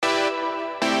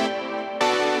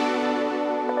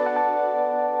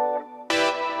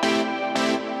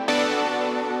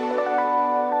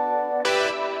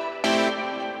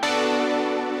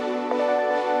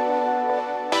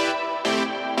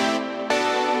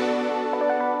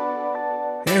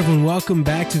Hey everyone, welcome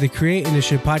back to the Create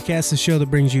Initiative podcast, the show that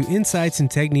brings you insights and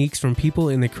techniques from people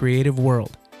in the creative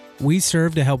world. We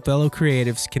serve to help fellow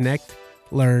creatives connect,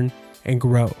 learn, and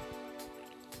grow.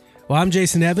 Well, I'm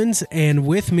Jason Evans, and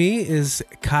with me is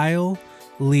Kyle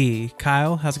Lee.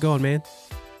 Kyle, how's it going, man?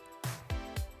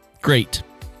 Great.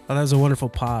 Oh, that was a wonderful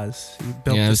pause. You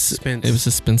built the suspense. It was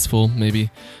suspenseful.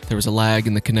 Maybe there was a lag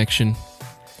in the connection.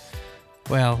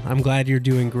 Well, I'm glad you're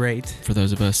doing great. For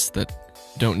those of us that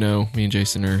don't know, me and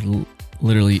Jason are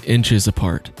literally inches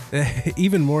apart.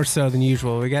 Even more so than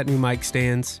usual. We got new mic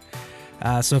stands.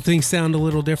 So if things sound a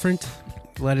little different,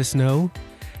 let us know.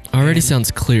 Already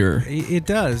sounds clearer. It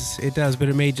does, but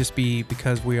it may just be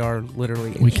because we are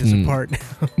literally inches apart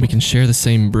now. We can share the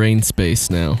same brain space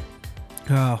now.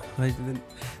 Oh, I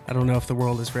don't know if the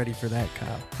world is ready for that,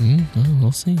 Kyle. Well,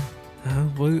 we'll see.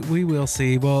 We will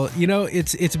see. Well, you know,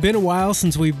 it's been a while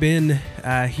since we've been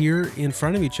here in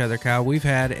front of each other, Kyle. We've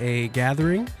had a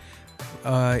gathering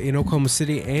in Oklahoma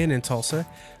City and in Tulsa.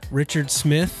 Richard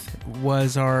Smith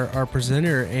was our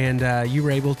presenter, and you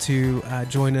were able to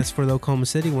join us for the Oklahoma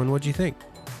City one. What'd you think?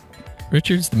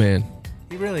 Richard's the man.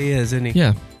 He really is, isn't he?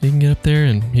 Yeah, he can get up there,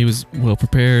 and he was well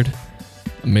prepared.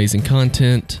 Amazing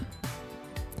content.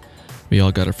 We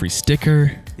all got a free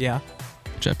sticker. Yeah.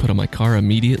 Which I put on my car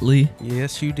immediately.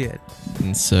 Yes, you did.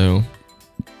 And so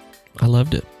I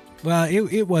loved it. Well,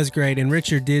 it was great, and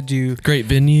Richard did do great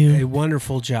venue, a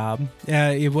wonderful job.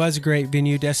 It was a great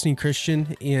venue, Destiny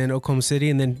Christian in Oklahoma City,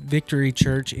 and then Victory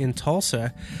Church in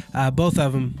Tulsa. Both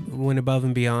of them went above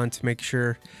and beyond to make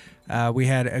sure we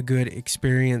had a good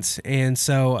experience, and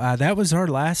so that was our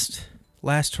last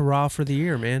hurrah for the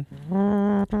year, man.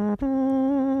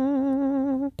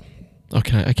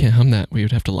 Okay, I can't hum that. We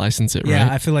would have to license it, right?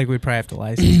 Yeah, I feel like we'd probably have to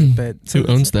license it. But who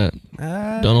owns that?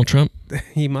 Donald Trump?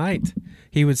 He might.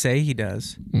 He would say he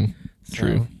does.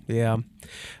 True. Yeah.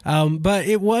 But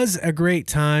it was a great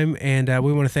time, and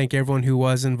we want to thank everyone who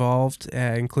was involved,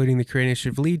 including the Create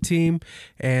Initiative lead team,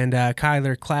 and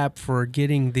Kyler Clapp for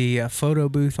getting the photo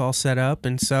booth all set up.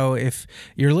 And so if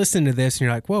you're listening to this and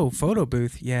you're like, whoa, photo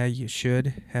booth, yeah, you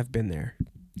should have been there.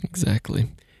 Exactly.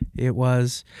 It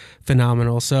was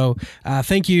phenomenal. So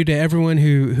thank you to everyone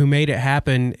who made it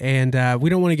happen. And we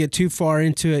don't want to get too far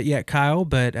into it yet, Kyle,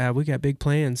 but we got big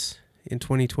plans in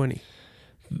 2020.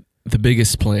 The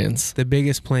biggest plans. The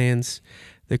biggest plans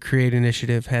the Create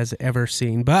Initiative has ever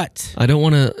seen. But I don't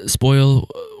want to spoil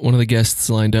one of the guests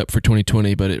lined up for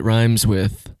 2020, but it rhymes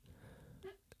with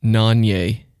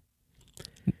Nanye.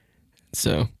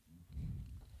 So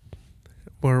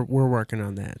we're working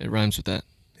on that. It rhymes with that.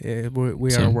 We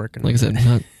are working on that. Like I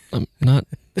said, I'm not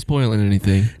spoiling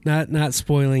anything. Not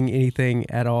spoiling anything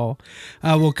at all.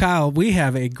 Well, Kyle, we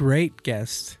have a great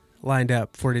guest lined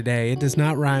up for today. It does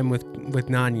not rhyme with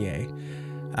Nanye.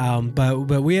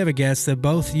 But we have a guest that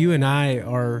both you and I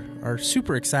are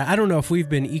super excited. I don't know if we've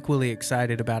been equally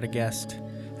excited about a guest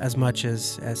as much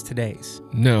as today's.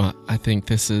 No, I think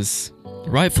this is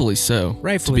rightfully so.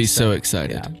 To be so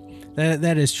excited. Yeah.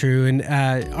 That is true. And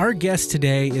our guest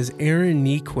today is Aaron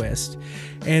Niequist.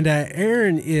 And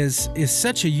Aaron is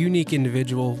such a unique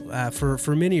individual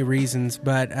for many reasons,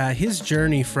 but his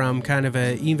journey from kind of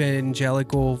a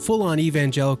full-on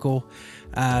evangelical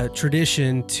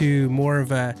tradition to more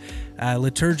of a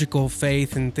liturgical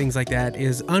faith and things like that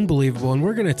is unbelievable. And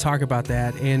we're going to talk about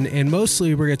that. And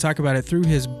mostly we're going to talk about it through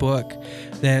his book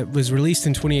that was released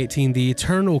in 2018, The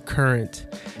Eternal Current: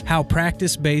 How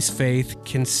Practice-Based Faith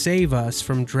Can Save Us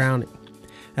from Drowning.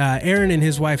 Aaron and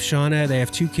his wife Shauna, they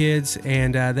have 2 kids,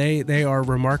 and they are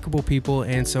remarkable people,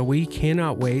 and so we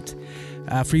cannot wait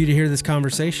for you to hear this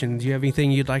conversation. Do you have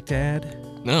anything you'd like to add?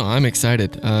 No, I'm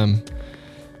excited.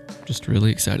 Just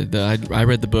really excited. I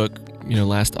read the book,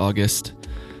 last August,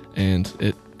 and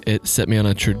it set me on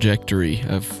a trajectory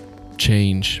of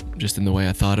change just in the way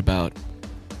I thought about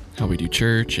how we do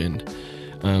church, and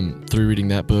through reading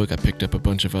that book, I picked up a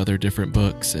bunch of other different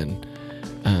books, and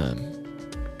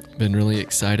been really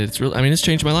excited. It's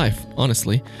changed my life,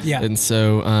 honestly. Yeah. And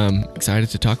so excited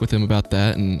to talk with him about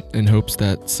that, and in hopes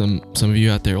that some of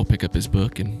you out there will pick up his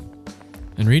book and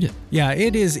read it. Yeah,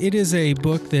 it is a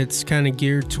book that's kind of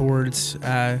geared towards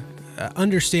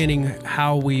understanding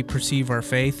how we perceive our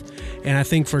faith. And I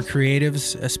think for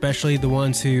creatives, especially the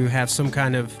ones who have some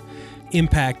kind of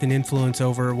impact and influence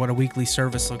over what a weekly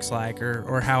service looks like,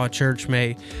 or how a church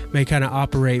may kind of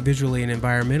operate visually and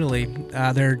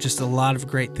environmentally, there are just a lot of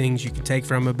great things you can take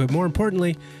from it. But more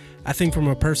importantly, I think from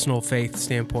a personal faith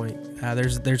standpoint,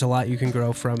 there's a lot you can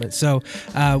grow from it. So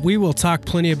we will talk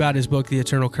plenty about his book, The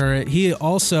Eternal Current. He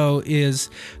also is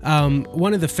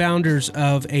one of the founders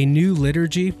of A New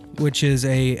Liturgy, which is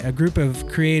a group of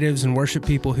creatives and worship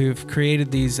people who've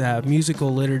created these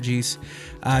musical liturgies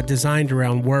designed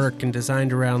around work and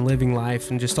designed around living life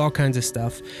and just all kinds of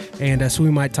stuff. And so we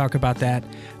might talk about that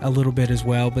a little bit as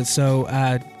well. But so,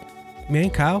 man,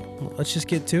 Kyle, let's just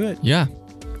get to it. Yeah.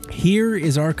 Here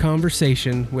is our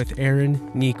conversation with Aaron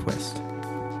Niequist.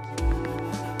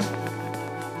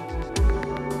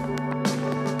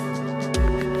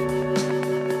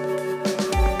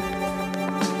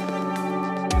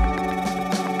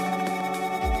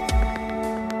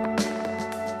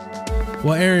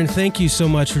 Well, Aaron, thank you so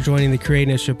much for joining the Create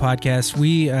Initiative podcast.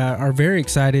 We are very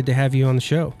excited to have you on the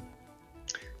show.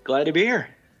 Glad to be here.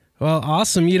 Well,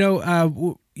 awesome.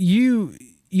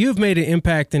 You've made an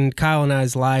impact in Kyle and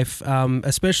I's life,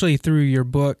 especially through your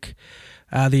book,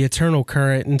 The Eternal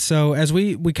Current. And so as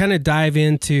we kind of dive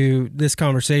into this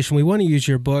conversation, we want to use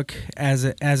your book as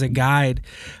a guide.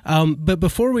 But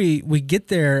before we get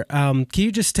there, can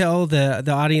you just tell the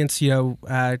audience,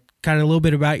 kind of a little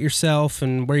bit about yourself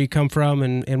and where you come from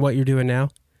and what you're doing now?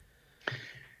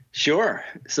 Sure.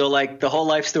 So like the whole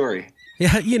life story.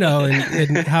 Yeah,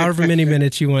 in however many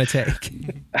minutes you want to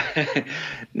take.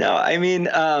 No, I mean,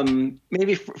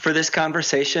 maybe for this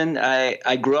conversation,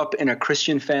 I grew up in a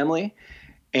Christian family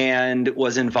and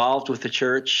was involved with the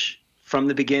church from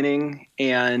the beginning.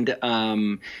 And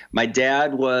my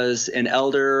dad was an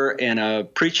elder and a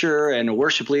preacher and a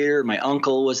worship leader. My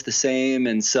uncle was the same.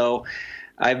 And so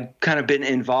I've kind of been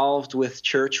involved with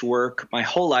church work my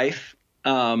whole life.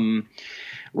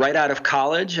 Right out of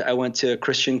college, I went to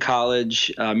Christian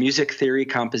college, music theory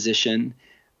composition,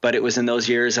 but it was in those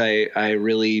years I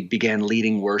really began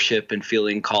leading worship and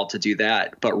feeling called to do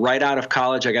that. But right out of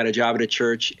college, I got a job at a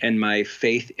church and my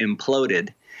faith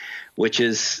imploded, which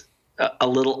is a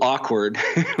little awkward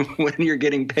when you're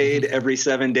getting paid every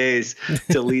 7 days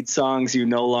to lead songs you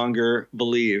no longer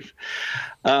believe.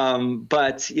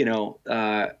 But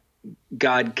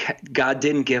God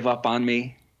didn't give up on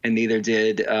me. And neither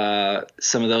did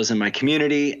some of those in my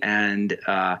community. And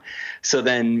so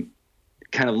then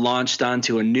kind of launched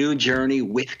onto a new journey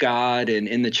with God and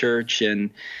in the church, and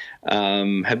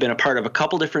have been a part of a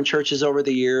couple different churches over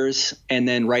the years. And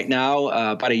then right now,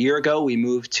 about a year ago, we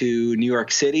moved to New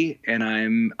York City, and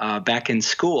I'm back in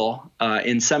school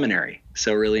in seminary.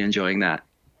 So really enjoying that.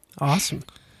 Awesome.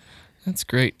 That's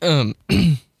great.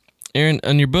 Aaron,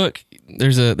 on your book,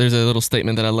 there's a little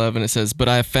statement that I love, and it says, "But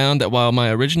I have found that while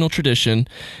my original tradition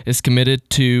is committed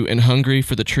to and hungry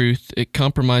for the truth, it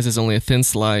compromises only a thin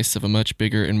slice of a much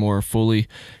bigger and more fully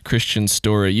Christian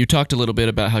story." You talked a little bit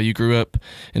about how you grew up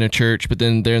in a church, but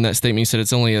then there in that statement you said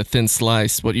it's only a thin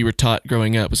slice. What you were taught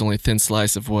growing up was only a thin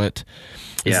slice of what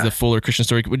is the fuller Christian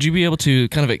story. Would you be able to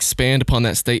kind of expand upon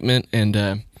that statement? And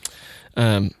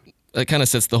that kind of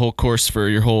sets the whole course for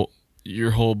your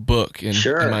whole book, in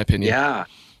my opinion. Yeah.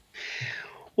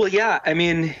 Well, yeah. I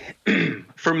mean,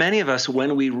 for many of us,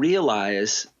 when we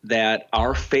realize that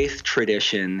our faith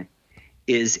tradition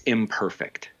is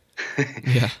imperfect,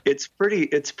 it's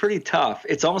pretty tough.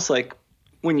 It's almost like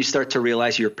when you start to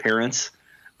realize your parents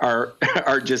are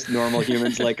just normal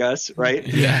humans like us, right?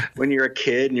 Yeah. When you're a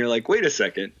kid and you're like, wait a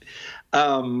second.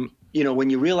 When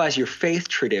you realize your faith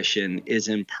tradition is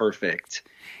imperfect,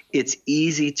 it's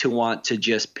easy to want to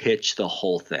just pitch the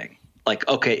whole thing. Like,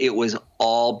 okay, it was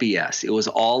all BS. It was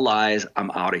all lies. I'm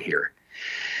out of here.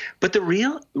 But the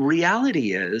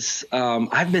reality is,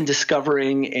 I've been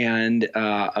discovering, and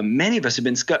many of us have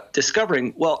been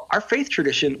discovering, well, our faith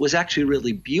tradition was actually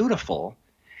really beautiful.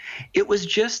 It was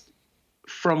just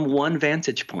from one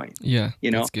vantage point. Yeah,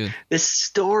 that's good. This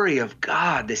story of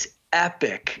God, this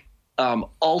epic,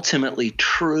 ultimately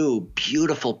true,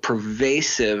 beautiful,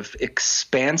 pervasive,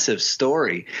 expansive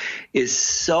story is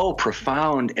so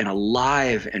profound and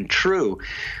alive and true,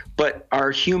 but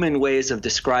our human ways of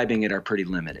describing it are pretty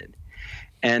limited.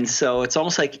 And so it's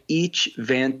almost like each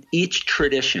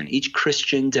tradition, each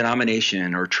Christian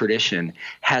denomination or tradition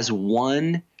has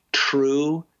one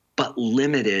true but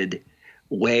limited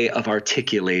way of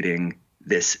articulating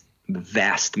this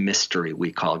vast mystery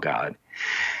we call God.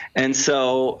 And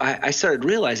so I started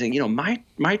realizing,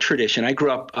 my tradition, I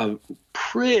grew up a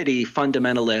pretty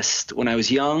fundamentalist when I was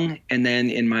young, and then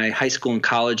in my high school and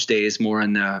college days, more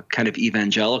in the kind of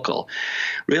evangelical,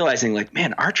 realizing like,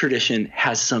 man, our tradition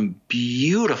has some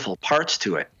beautiful parts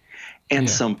to it and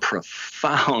some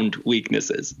profound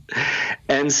weaknesses.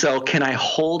 And so can I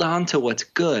hold on to what's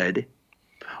good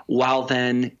while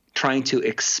then trying to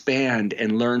expand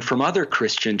and learn from other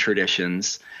Christian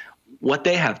traditions what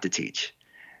they have to teach.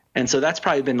 And so that's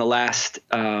probably been the last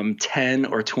 10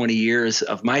 or 20 years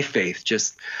of my faith.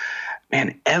 Just,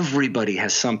 man, everybody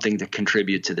has something to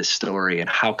contribute to this story, and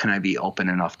how can I be open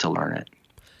enough to learn it?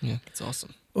 Yeah, that's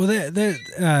awesome. Well,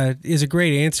 that is a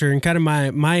great answer, and kind of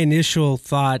my initial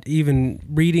thought, even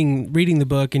reading the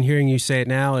book and hearing you say it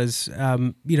now, is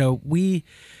we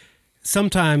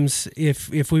sometimes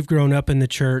if we've grown up in the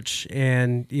church,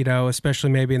 and especially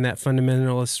maybe in that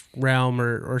fundamentalist realm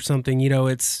or something,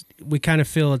 we kind of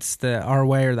feel it's the our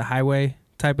way or the highway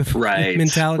type of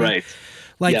mentality. Right.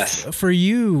 Like yes. For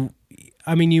you,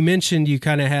 I mean, you mentioned you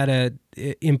kind of had a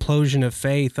implosion of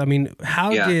faith. I mean,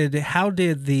 how did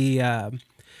the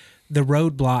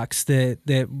roadblocks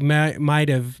that might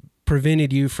have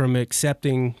prevented you from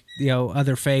accepting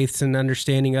other faiths and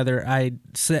understanding other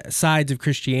sides of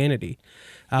Christianity,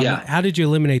 how did you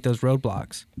eliminate those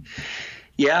roadblocks?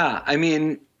 Yeah, I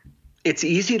mean, it's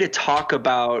easy to talk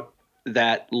about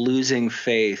that losing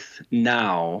faith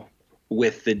now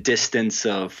with the distance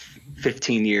of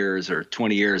 15 years or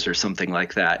 20 years or something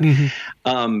like that.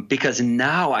 Mm-hmm. Because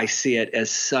now I see it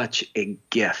as such a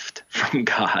gift from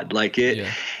God. Like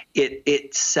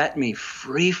it set me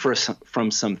free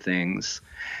from some things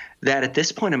that at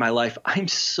this point in my life, I'm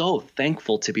so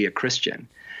thankful to be a Christian.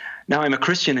 Now I'm a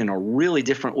Christian in a really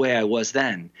different way I was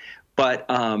then, but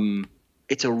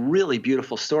it's a really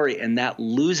beautiful story. And that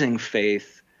losing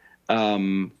faith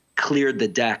cleared the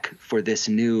deck for this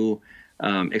new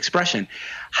expression.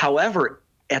 However,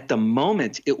 at the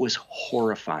moment, it was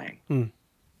horrifying.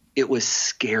 It was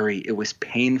scary. It was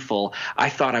painful. I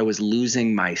thought I was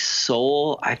losing my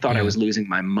soul. I thought I was losing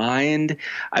my mind.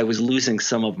 I was losing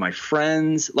some of my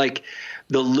friends. Like,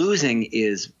 the losing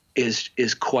is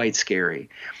quite scary.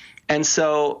 And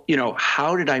so,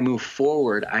 how did I move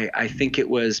forward? I think it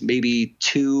was maybe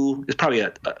two. It's probably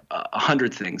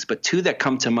 100 things, but two that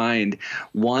come to mind.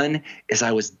 One is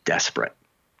I was desperate.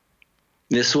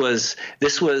 This was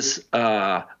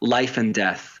life and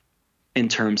death in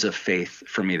terms of faith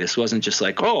for me. This wasn't just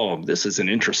like, oh, this is an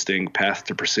interesting path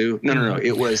to pursue. No.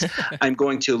 It was, I'm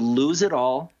going to lose it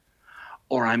all,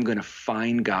 or I'm going to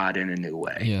find God in a new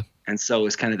way. Yeah. And so it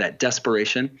was kind of that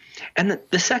desperation. And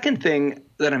the second thing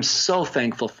that I'm so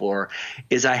thankful for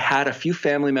is I had a few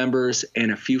family members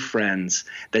and a few friends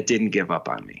that didn't give up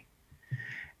on me.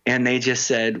 And they just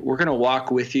said, we're going to walk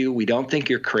with you. We don't think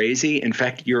you're crazy. In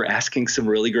fact, you're asking some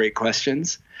really great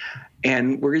questions.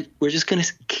 And we're just going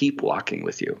to keep walking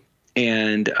with you.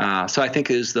 And so I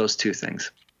think it was those two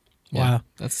things. Yeah, wow.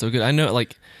 That's so good. I know,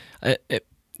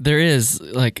 there is,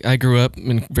 I grew up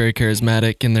very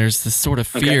charismatic, and there's this sort of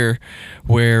fear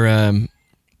where,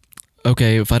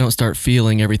 if I don't start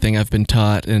feeling everything I've been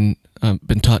taught and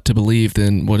been taught to believe,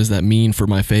 then what does that mean for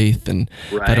my faith? And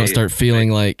if I don't start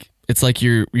feeling it's like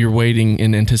you're waiting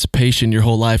in anticipation your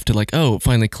whole life to it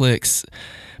finally clicks.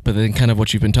 But then kind of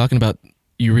what you've been talking about,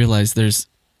 you realize there's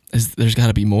got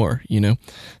to be more,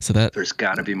 so that there's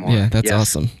got to be more. Yeah, that's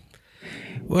awesome.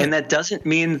 And that doesn't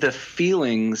mean the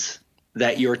feelings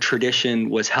that your tradition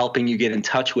was helping you get in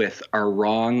touch with are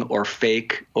wrong or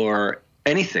fake or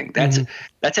anything. That's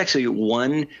actually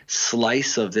one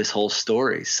slice of this whole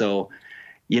story. So,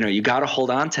 you got to hold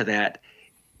on to that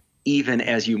even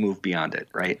as you move beyond it,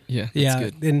 right? Yeah, that's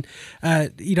good. And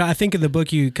I think in the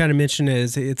book you kind of mentioned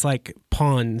it's like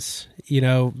pawns.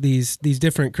 These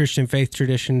different Christian faith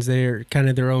traditions, they're kind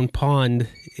of their own pond,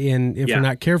 and if we're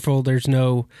not careful, there's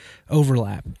no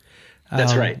overlap.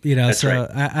 That's right. That's right.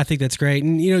 I think that's great.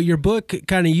 And, your book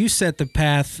you set the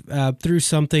path through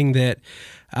something that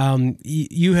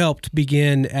you helped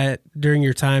begin during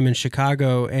your time in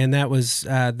Chicago, and that was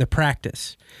the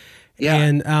practice. Yeah.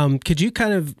 And could you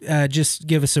kind of just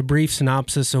give us a brief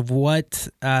synopsis of what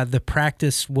the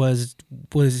practice was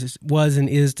and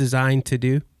is designed to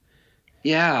do?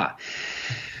 Yeah.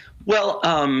 Well,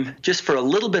 just for a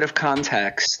little bit of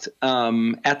context,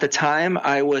 at the time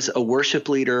I was a worship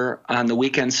leader on the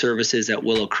weekend services at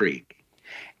Willow Creek.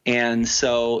 And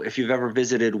so if you've ever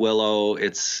visited Willow,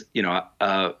 it's,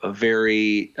 a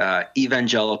very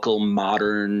evangelical,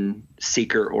 modern,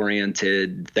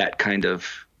 seeker-oriented, that kind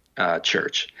of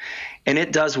church. And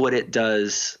it does what it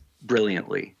does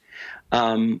brilliantly.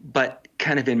 But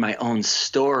kind of in my own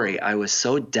story, I was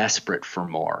so desperate for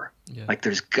more. Yeah.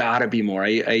 There's got to be more. I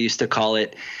used to call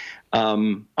it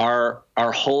our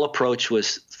whole approach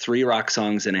was 3 rock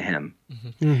songs and a hymn.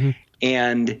 Mm-hmm.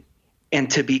 And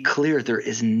to be clear, there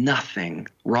is nothing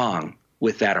wrong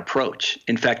with that approach.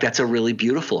 In fact, that's a really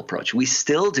beautiful approach. We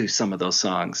still do some of those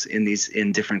songs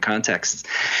in different contexts.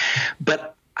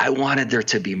 But I wanted there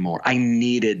to be more. I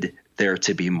needed there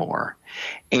to be more?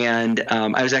 And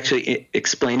I was actually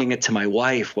explaining it to my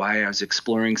wife, why I was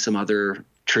exploring some other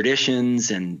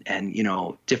traditions and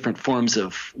different forms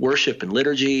of worship and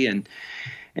liturgy. And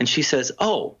she says,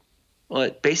 oh, well,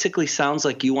 it basically sounds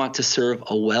like you want to serve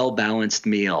a well-balanced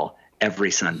meal every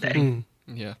Sunday. Mm.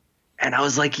 Yeah. And I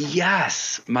was like,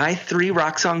 yes, my 3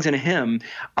 rock songs and a hymn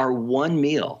are one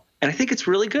meal. And I think it's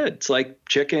really good. It's like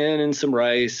chicken and some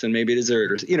rice and maybe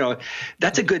dessert, or,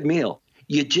 that's a good meal.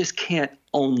 You just can't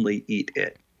only eat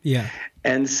it. Yeah.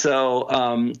 And so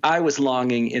I was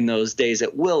longing in those days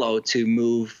at Willow to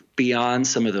move beyond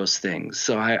some of those things.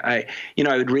 So I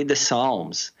would read the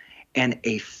Psalms, and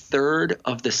a third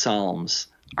of the Psalms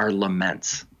are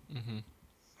laments. Mm-hmm.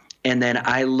 And then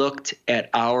I looked at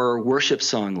our worship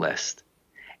song list,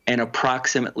 and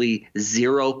approximately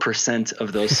 0%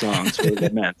 of those songs were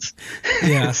laments.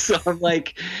 Yeah. So I'm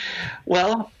like,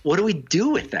 well, what do we do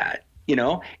with that?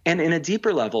 And in a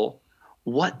deeper level,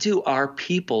 what do our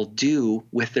people do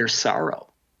with their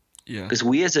sorrow? Yeah. Because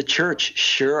we as a church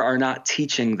sure are not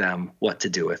teaching them what to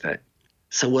do with it.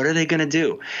 So what are they going to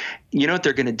do? You know what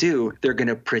they're going to do? They're going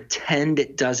to pretend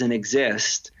it doesn't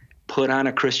exist, put on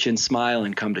a Christian smile,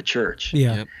 and come to church.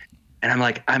 Yeah. Yep. And I'm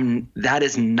like, that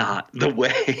is not the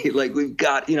way. Like, we've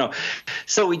got,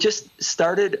 so we just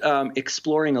started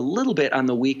exploring a little bit on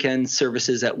the weekend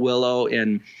services at Willow.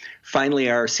 And finally,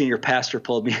 our senior pastor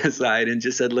pulled me aside and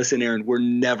just said, listen, Aaron, we're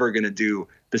never going to do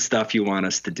the stuff you want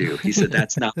us to do. He said,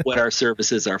 that's not what our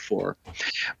services are for.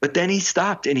 But then he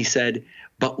stopped and he said,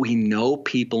 but we know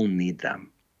people need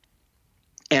them.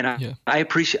 And I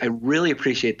really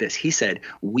appreciate this. He said,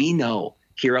 we know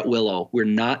here at Willow, we're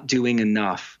not doing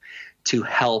enough to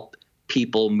help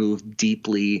people move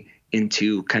deeply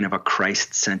into kind of a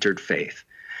Christ-centered faith.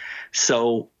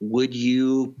 So would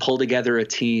you pull together a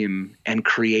team and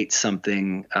create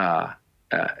something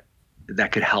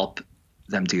that could help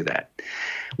them do that?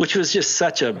 Which was just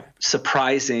such a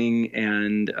surprising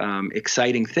and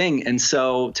exciting thing. And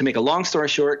so, to make a long story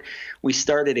short, we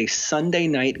started a Sunday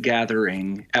night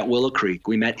gathering at Willow Creek.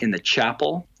 We met in the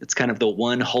chapel. It's kind of the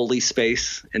one holy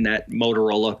space in that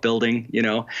Motorola building,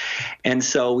 And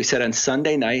so we said on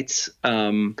Sunday nights,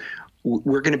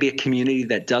 we're going to be a community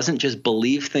that doesn't just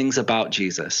believe things about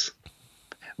Jesus,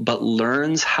 but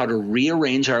learns how to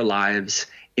rearrange our lives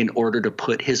in order to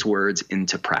put his words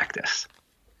into practice.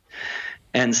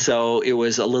 And so it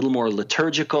was a little more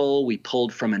liturgical. We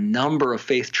pulled from a number of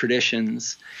faith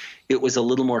traditions. It was a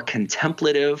little more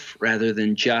contemplative rather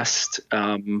than just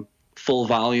full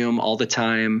volume all the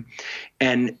time.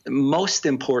 And most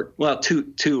important, well,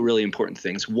 two really important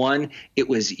things. One, it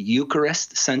was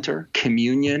Eucharist center,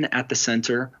 communion at the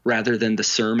center rather than the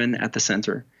sermon at the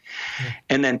center. Yeah.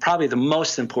 And then probably the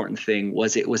most important thing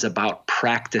was it was about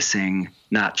practicing,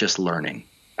 not just learning.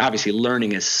 Obviously,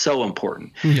 learning is so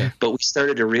important, but we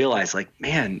started to realize, like,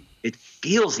 man, it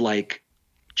feels like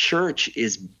church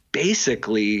is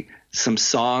basically some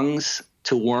songs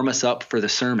to warm us up for the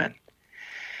sermon.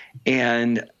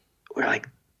 And we're like,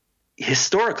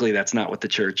 historically, that's not what the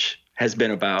church has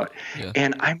been about. Yeah.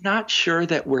 And I'm not sure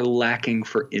that we're lacking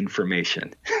for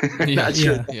information. Not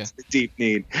sure that's the deep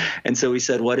need. And so we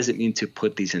said, what does it mean to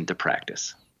put these into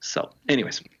practice? So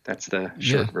anyways, that's the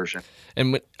short version.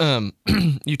 And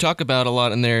you talk about a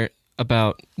lot in there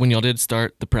about when y'all did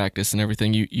start the practice and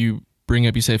everything, you bring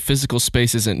up, you say physical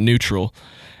space isn't neutral.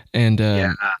 And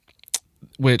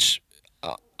which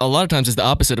a lot of times is the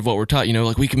opposite of what we're taught,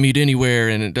 like we can meet anywhere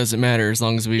and it doesn't matter as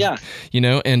long as we,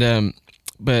 and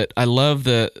but I love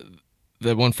the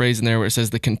one phrase in there where it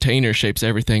says the container shapes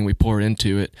everything we pour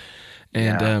into it.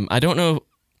 And I don't know,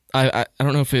 I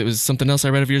don't know if it was something else I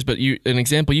read of yours, but an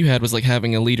example you had was like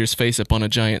having a leader's face up on a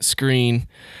giant screen.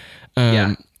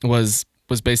 Was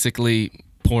basically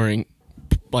pouring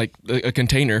like a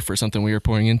container for something we were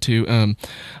pouring into.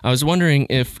 I was wondering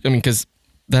because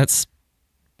that's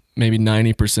maybe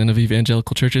 90% of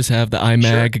evangelical churches have the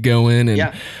iMag going,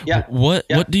 and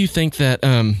what do you think that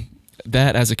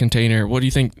that as a container? What do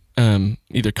you think,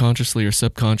 either consciously or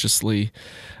subconsciously,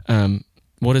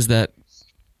 what is that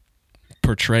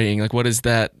portraying? Like, what is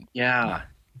that? Yeah.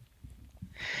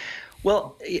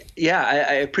 Well,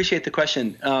 I appreciate the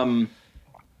question.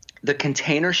 The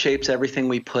container shapes everything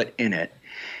we put in it.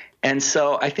 And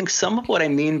so I think some of what I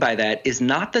mean by that is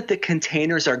not that the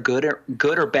containers are good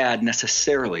or bad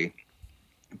necessarily,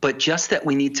 but just that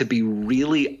we need to be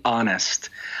really honest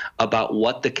about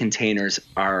what the containers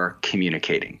are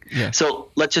communicating. Yeah. So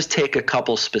let's just take a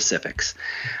couple specifics.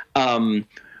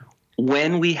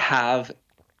 When we have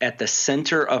at the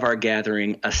center of our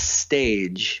gathering a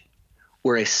stage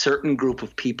where a certain group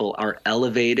of people are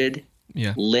elevated,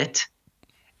 lit,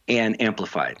 and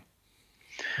amplified.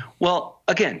 Well,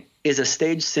 again, is a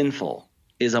stage sinful?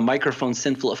 Is a microphone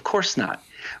sinful? Of course not.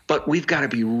 But we've got to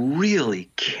be really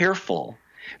careful,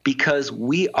 because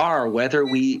we are, whether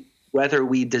we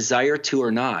desire to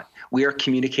or not, we are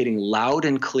communicating loud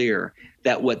and clear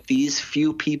that what these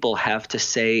few people have to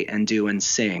say and do and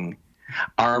sing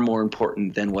are more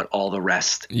important than what all the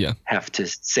rest have to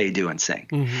say, do, and sing.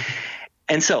 Mm-hmm.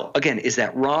 And so, again, is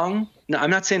that wrong? No, I'm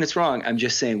not saying it's wrong. I'm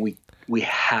just saying we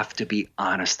have to be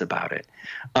honest about it.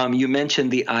 You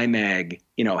mentioned the iMag,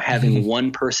 having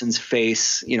one person's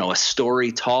face, a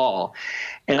story tall.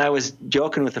 And I was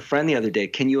joking with a friend the other day.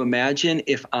 Can you imagine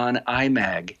if on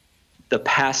iMag the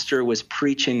pastor was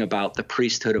preaching about the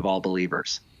priesthood of all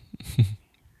believers?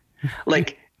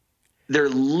 Like, they're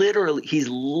literally,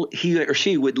 he or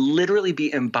she would literally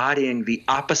be embodying the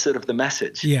opposite of the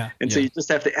message. Yeah. And so you just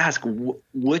have to ask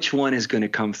which one is going to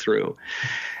come through.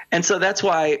 And so that's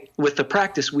why with the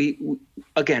practice, we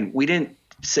didn't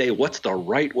say what's the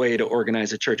right way to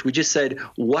organize a church. We just said,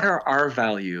 what are our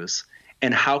values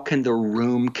and how can the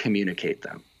room communicate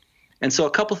them? And so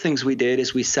a couple things we did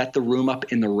is we set the room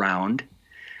up in the round.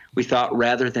 We thought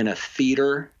rather than a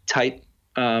theater type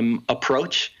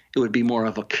approach, it would be more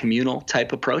of a communal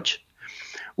type approach.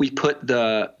 We put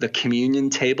the communion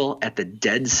table at the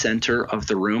dead center of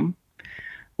the room.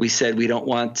 We said we don't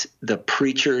want the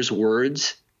preacher's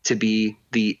words to be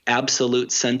the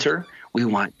absolute center. We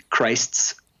want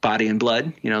Christ's body and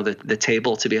blood, the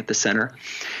table to be at the center.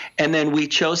 And then we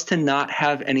chose to not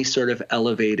have any sort of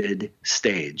elevated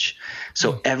stage.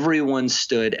 So everyone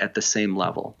stood at the same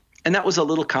level. And that was a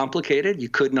little complicated. You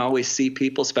couldn't always see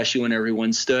people, especially when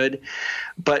everyone stood.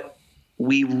 But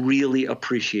we really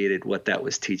appreciated what that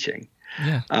was teaching.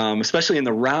 Yeah. Especially in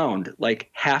the round, like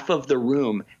half of the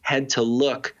room had to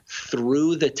look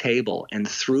through the table and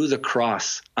through the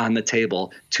cross on the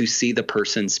table to see the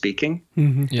person speaking.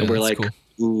 Mm-hmm. Yeah, and we're like, cool.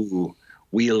 Ooh,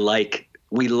 we like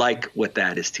what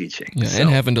that is teaching. Yeah, so,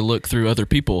 and having to look through other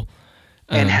people.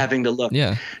 And having to look.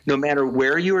 Yeah. No matter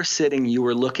where you were sitting, you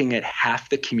were looking at half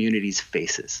the community's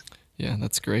faces. Yeah,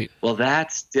 that's great. Well,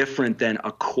 that's different than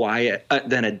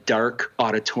than a dark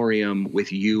auditorium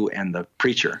with you and the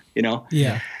preacher,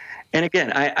 Yeah. And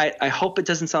again, I hope it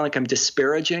doesn't sound like I'm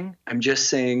disparaging. I'm just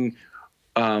saying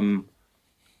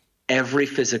every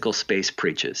physical space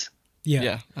preaches. Yeah.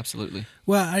 Yeah, absolutely.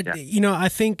 Well, I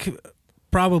think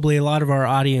probably a lot of our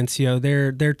audience,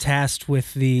 they're tasked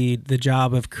with the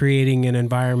job of creating an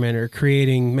environment or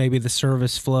creating maybe the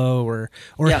service flow or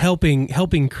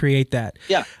helping create that.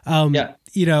 Yeah.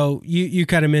 You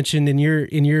kind of mentioned in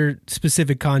your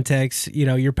specific context,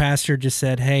 your pastor just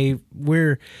said, "Hey,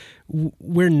 we're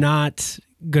not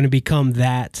going to become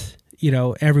that,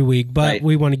 every week, but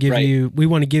we want to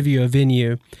give you a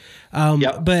venue."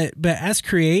 But as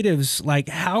creatives, like,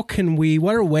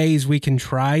 what are ways we can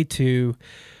try to,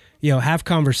 have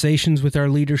conversations with our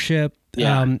leadership?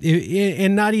 Yeah.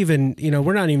 And not even,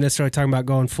 we're not even necessarily talking about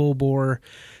going full bore,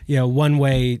 one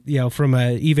way, from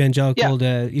a evangelical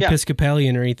to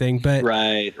Episcopalian or anything, but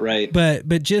right.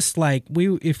 But just like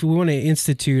if we want to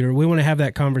institute or we want to have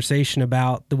that conversation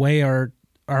about the way our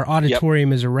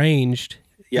auditorium is arranged,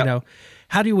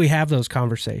 how do we have those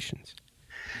conversations?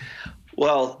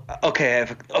 Well, okay, I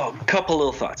have a couple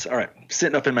little thoughts. All right,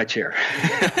 sitting up in my chair.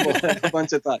 A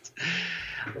bunch of thoughts.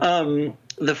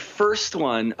 The first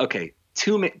one, okay,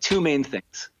 two main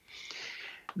things.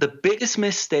 The biggest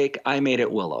mistake I made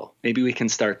at Willow, maybe we can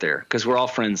start there because we're all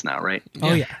friends now, right?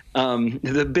 Oh, yeah.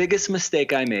 The biggest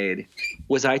mistake I made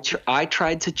was I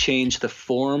tried to change the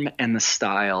form and the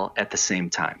style at the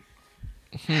same time.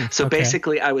 So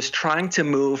basically, I was trying to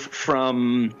move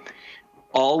from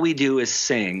all we do is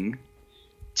sing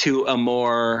to a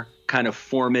more kind of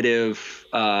formative,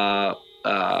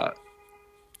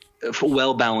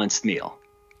 well-balanced meal.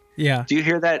 Yeah. Do you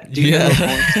hear that? Do you hear those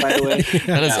points, by the way?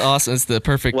 That is awesome. It's the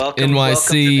perfect welcome NYC.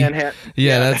 To Manhattan.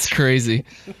 Yeah, that's crazy.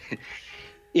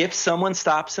 If someone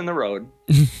stops in the road,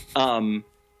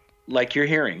 like you're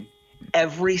hearing,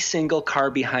 every single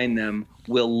car behind them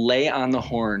will lay on the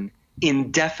horn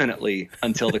indefinitely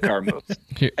until the car moves.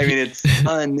 I mean, it's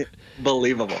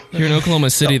unbelievable. Here in Oklahoma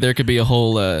City, there could be a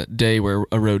whole day where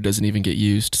a road doesn't even get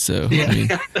used. So,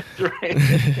 yeah, that's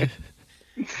right.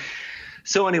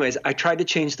 So anyways, I tried to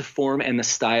change the form and the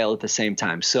style at the same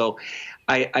time. So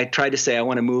I tried to say I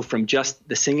want to move from just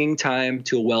the singing time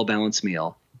to a well-balanced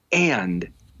meal. And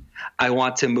I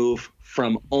want to move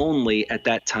from only, at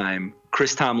that time,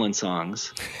 Chris Tomlin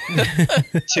songs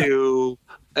to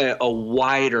a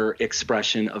wider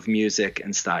expression of music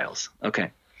and styles.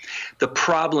 Okay. The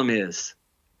problem is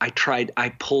I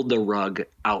pulled the rug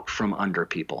out from under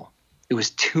people. It was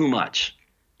too much.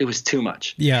 It was too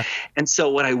much. Yeah. And so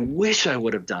what I wish I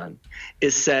would have done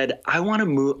is said, I want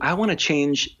to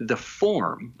change the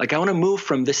form. Like I want to move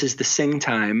from this is the sing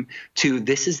time to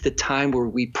this is the time where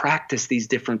we practice these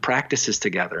different practices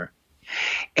together.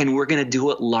 And we're going to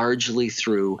do it largely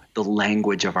through the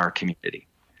language of our community.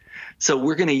 So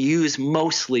we're going to use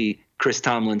mostly Chris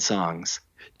Tomlin songs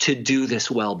to do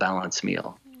this well-balanced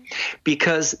meal.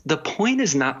 Because the point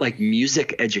is not like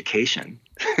music education.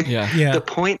 Yeah. The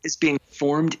point is being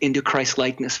formed into Christ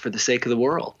likeness for the sake of the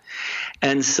world.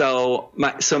 And so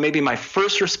maybe my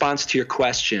first response to your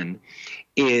question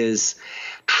is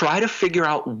try to figure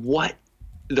out what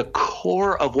the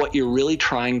core of what you're really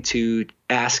trying to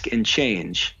ask and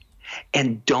change,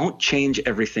 and don't change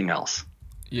everything else.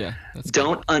 Yeah.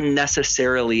 Don't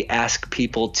unnecessarily ask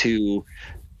people to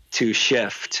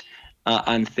shift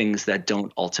on things that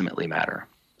don't ultimately matter.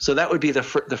 So that would be the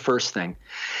first thing.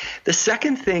 The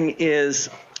second thing is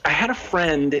I had a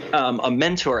friend, a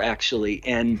mentor actually,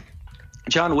 and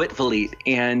John Whitvelite,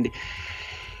 and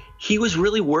he was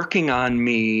really working on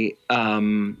me,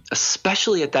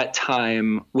 especially at that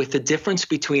time, with the difference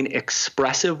between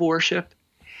expressive worship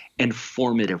and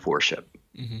formative worship.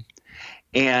 Mm-hmm.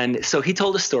 And so he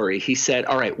told a story. He said,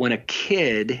 all right, when a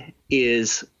kid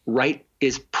is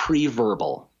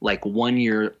pre-verbal, like 1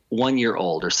 year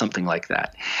old or something like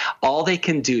that, all they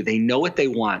can do, they know what they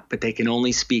want, but they can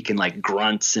only speak in like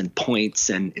grunts and points,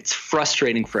 and it's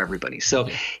frustrating for everybody. So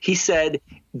he said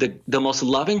the most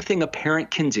loving thing a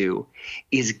parent can do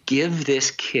is give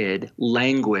this kid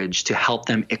language to help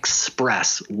them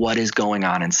express what is going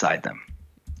on inside them.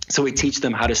 So we teach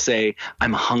them how to say,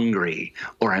 I'm hungry,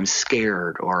 or I'm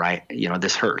scared, or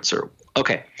this hurts, or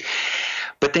okay.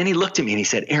 But then he looked at me and he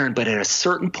said, Aaron, but at a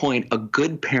certain point, a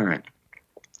good parent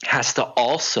has to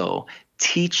also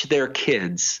teach their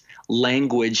kids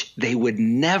language they would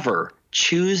never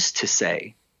choose to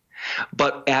say.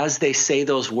 But as they say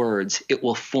those words, it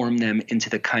will form them into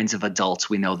the kinds of adults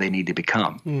we know they need to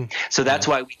become. So that's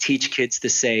why we teach kids to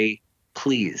say,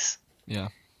 please,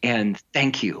 and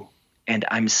thank you, and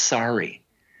I'm sorry.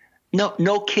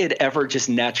 No kid ever just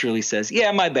naturally says,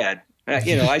 yeah, my bad.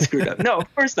 I screwed up. No,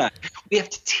 of course not. We have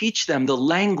to teach them the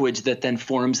language that then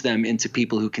forms them into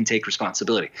people who can take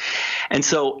responsibility. And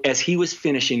so as he was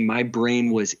finishing, my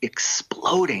brain was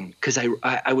exploding because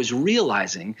I was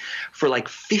realizing for like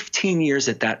 15 years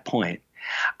at that point,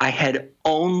 I had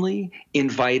only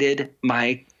invited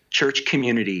my church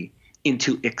community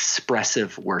into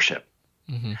expressive worship.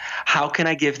 Mm-hmm. How can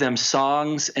I give them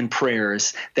songs and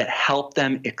prayers that help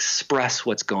them express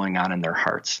what's going on in their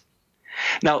hearts?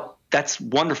 Now, that's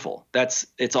wonderful.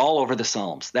 It's all over the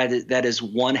Psalms. That is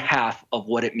one half of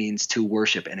what it means to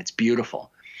worship, and it's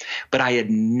beautiful. But I had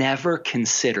never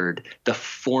considered the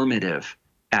formative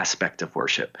aspect of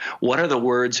worship. What are the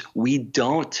words we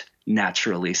don't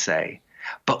naturally say,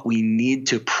 but we need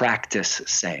to practice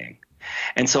saying?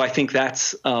 And so I think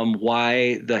that's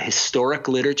why the historic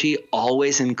liturgy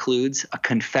always includes a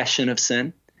confession of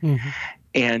sin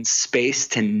and space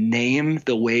to name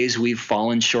the ways we've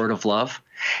fallen short of love,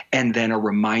 and then a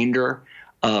reminder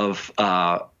of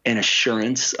an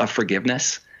assurance of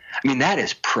forgiveness. I mean, that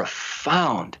is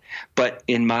profound. But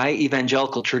in my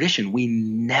evangelical tradition, we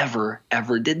never,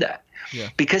 ever did that.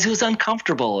 Because it was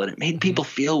uncomfortable and it made people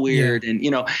feel weird. And,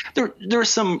 there are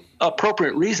some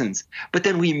appropriate reasons. But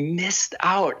then we missed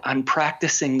out on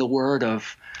practicing the word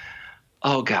of,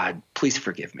 oh, God, please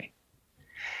forgive me.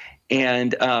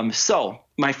 And so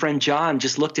my friend John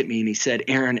just looked at me and he said,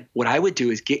 Aaron, what I would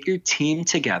do is get your team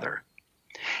together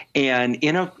and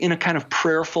in a kind of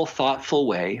prayerful, thoughtful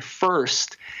way,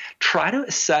 first, try to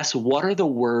assess what are the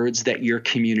words that your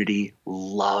community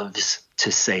loves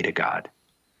to say to God.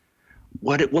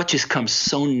 What just comes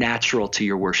so natural to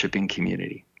your worshiping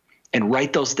community, and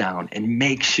write those down and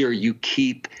make sure you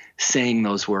keep saying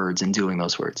those words and doing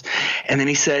those words. And then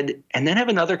he said, and then have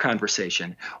another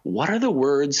conversation. What are the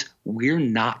words we're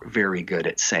not very good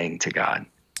at saying to God?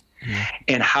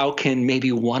 And how can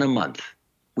maybe one a month,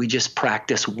 we just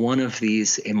practice one of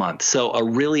these a month? So a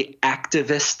really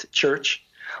activist church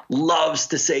loves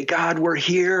to say, God, we're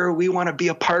here. We want to be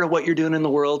a part of what you're doing in the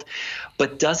world,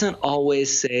 but doesn't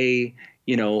always say,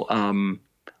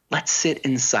 let's sit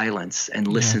in silence and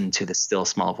listen to the still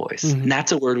small voice. And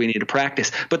that's a word we need to practice.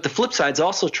 But the flip side's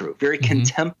also true. Very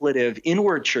contemplative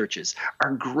inward churches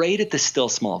are great at the still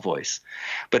small voice,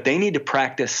 but they need to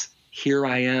practice, here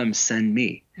I am, send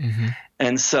me.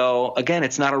 And so again,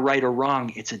 it's not a right or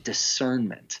wrong. It's a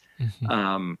discernment.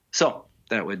 So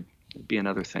that would be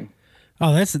another thing.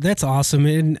 Oh, that's awesome.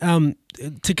 And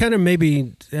to kind of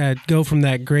maybe go from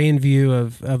that grand view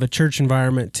of a church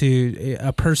environment to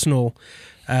a personal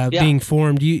being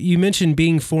formed. You mentioned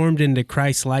being formed into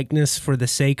Christ likeness for the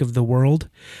sake of the world,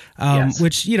 Yes.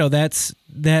 which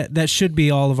that should be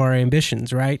all of our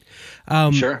ambitions, right?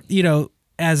 Sure.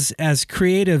 As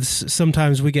creatives,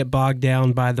 sometimes we get bogged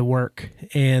down by the work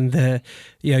and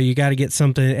you got to get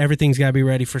something. Everything's got to be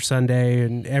ready for Sunday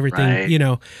and everything.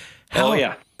 Right. How, Oh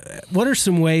yeah. What are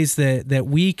some ways that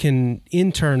we can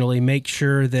internally make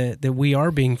sure that we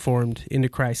are being formed into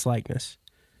Christ likeness?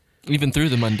 Even through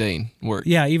the mundane work.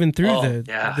 Yeah, even through the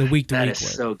week to week That work.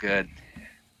 is so good.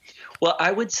 Well,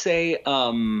 I would say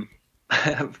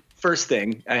first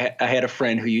thing, I had a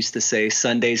friend who used to say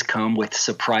Sundays come with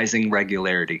surprising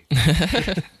regularity.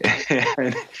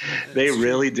 And they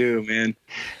really do, man.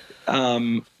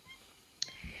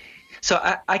 So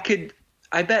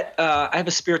I bet I have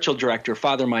a spiritual director,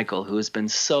 Father Michael, who has been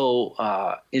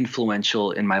so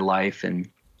influential in my life. And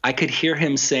I could hear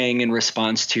him saying in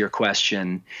response to your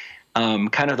question,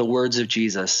 kind of the words of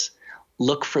Jesus,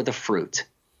 look for the fruit.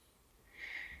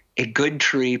 A good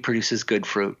tree produces good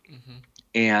fruit. Mm-hmm.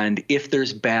 And if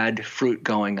there's bad fruit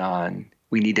going on,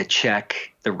 we need to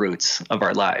check the roots of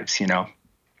our lives,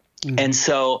 Mm-hmm. And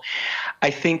so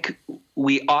I think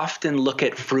we often look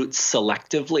at fruit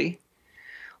selectively.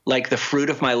 Like the fruit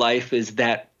of my life is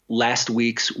that last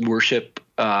week's worship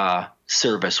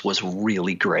service was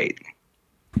really great.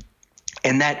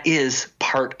 And that is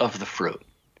part of the fruit.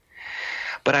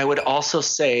 But I would also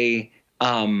say,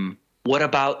 what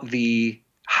about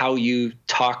how you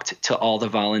talked to all the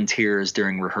volunteers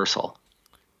during rehearsal?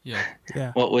 Yeah.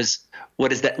 What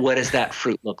does that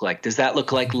fruit look like? Does that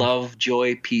look like love,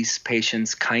 joy, peace,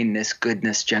 patience, kindness,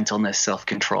 goodness, gentleness,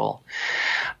 self-control?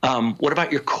 What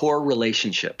about your core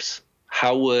relationships?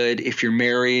 How would, if you're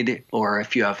married or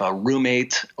if you have a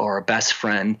roommate or a best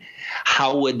friend,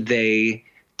 how would they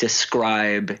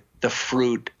describe the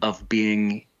fruit of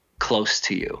being close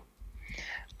to you?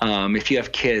 If you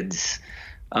have kids,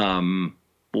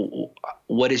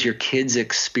 what is your kids'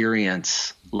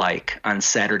 experience like on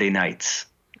Saturday nights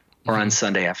or on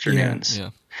Sunday afternoons?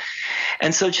 Yeah.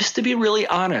 And so just to be really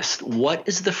honest, what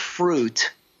is the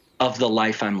fruit of the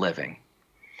life I'm living?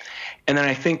 And then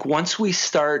I think once we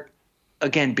start,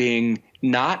 again, being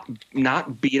not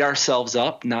beat ourselves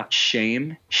up, not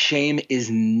shame. Shame is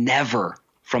never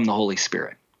from the Holy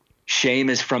Spirit. Shame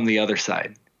is from the other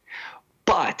side.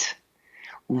 But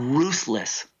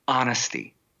ruthless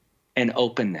honesty and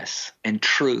openness and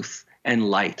truth and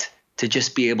light to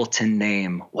just be able to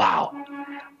name, wow,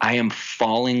 I am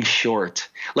falling short.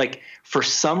 Like for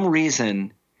some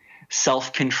reason,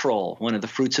 self-control, one of the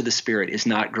fruits of the Spirit, is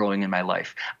not growing in my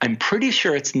life. I'm pretty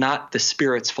sure it's not the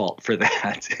Spirit's fault for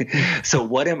that. So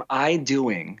what am I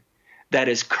doing that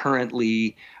is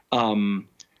currently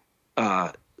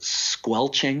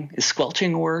squelching? Is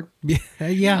squelching a word?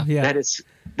 Yeah.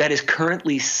 That is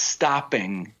currently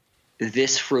stopping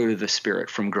this fruit of the Spirit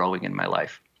from growing in my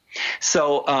life.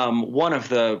 So one of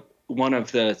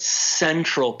the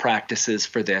central practices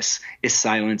for this is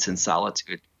silence and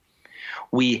solitude.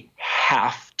 We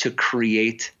have to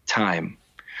create time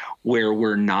where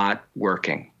we're not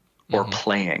working or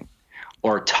playing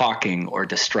or talking or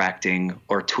distracting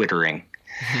or twittering,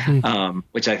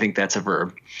 which I think that's a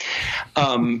verb.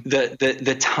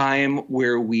 The time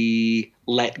where we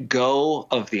let go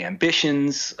of the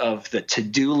ambitions, of the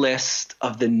to-do list,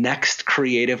 of the next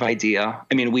creative idea.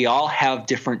 I mean, we all have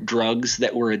different drugs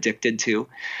that we're addicted to.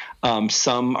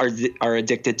 Some are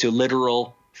addicted to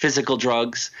literal physical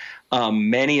drugs.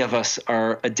 Many of us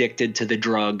are addicted to the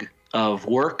drug of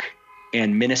work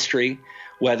and ministry,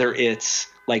 whether it's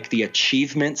like the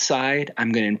achievement side,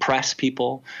 I'm going to impress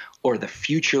people, or the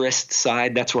futurist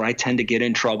side. That's where I tend to get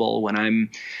in trouble when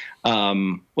I'm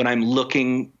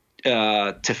looking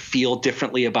to feel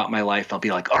differently about my life. I'll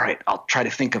be like, all right, I'll try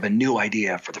to think of a new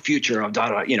idea for the future of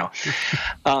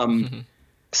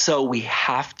So we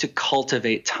have to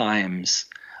cultivate times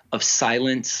of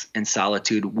silence and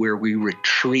solitude where we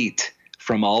retreat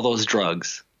from all those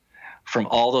drugs, from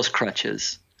all those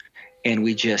crutches, and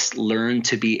we just learn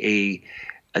to be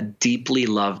a deeply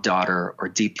loved daughter or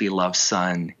deeply loved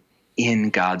son in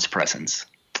God's presence.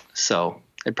 So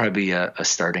it'd probably be a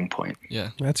starting point. Yeah.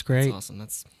 That's great. That's awesome.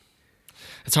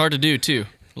 It's hard to do too.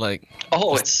 Like,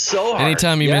 it's so hard.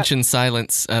 Anytime you mention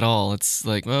silence at all, it's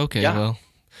like, well, okay, well,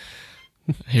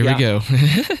 here we go.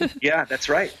 Yeah, that's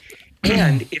right.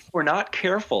 And if we're not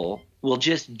careful, we'll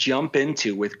just jump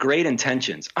into, with great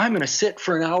intentions, I'm going to sit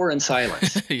for an hour in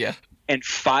silence. Yeah. And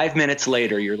 5 minutes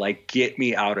later, you're like, get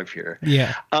me out of here.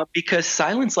 Yeah. Because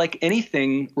silence, like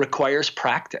anything, requires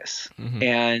practice. Mm-hmm.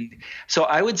 And so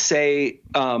I would say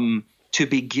to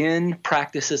begin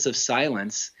practices of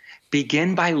silence,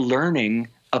 begin by learning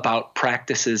about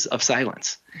practices of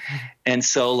silence. And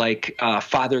so like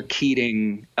Father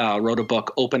Keating wrote a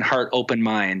book, Open Heart, Open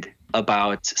Mind,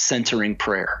 about centering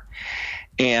prayer.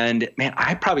 And man,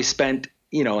 I probably spent,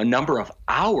 a number of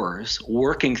hours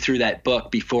working through that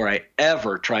book before I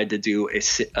ever tried to do a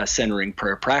centering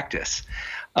prayer practice,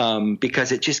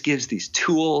 because it just gives these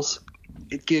tools.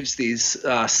 It gives these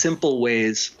simple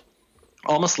ways,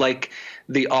 almost like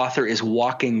the author is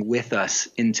walking with us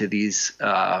into these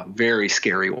very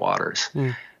scary waters.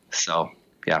 So,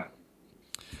 yeah.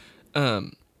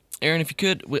 Aaron, if you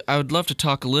could, I would love to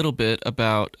talk a little bit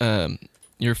about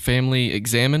your family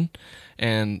examen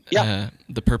and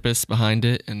the purpose behind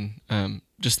it, and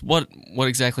just what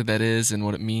exactly that is and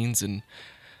what it means, and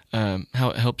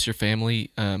how it helps your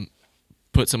family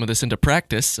put some of this into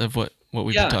practice of what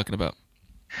we've been talking about.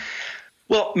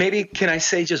 Well, maybe can I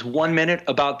say just 1 minute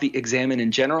about the examen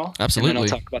in general? Absolutely. And then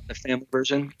I'll talk about the family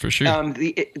version. For sure.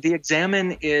 The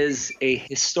examen is a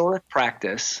historic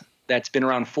practice that's been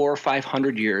around 400 or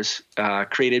 500 years,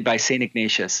 created by St.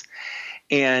 Ignatius.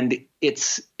 And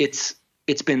it's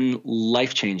been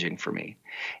life-changing for me.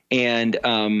 And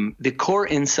the core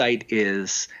insight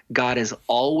is God is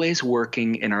always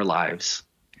working in our lives.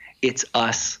 It's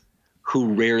us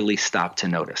who rarely stop to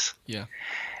notice. Yeah.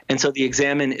 And so the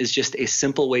examen is just a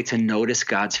simple way to notice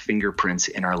God's fingerprints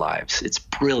in our lives. It's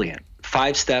brilliant.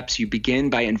 5 steps. You begin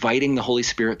by inviting the Holy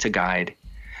Spirit to guide.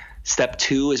 Step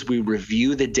 2 is we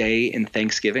review the day in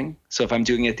Thanksgiving. So if I'm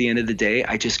doing it at the end of the day,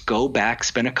 I just go back,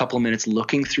 spend a couple of minutes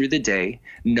looking through the day,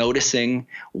 noticing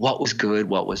what was good,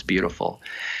 what was beautiful.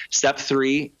 Step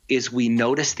 3 is we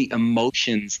notice the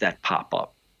emotions that pop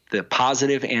up, the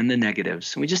positive and the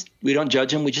negatives. We don't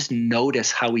judge them. We just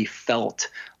notice how we felt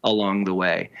along the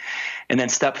way. And then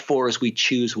step 4 is we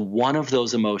choose one of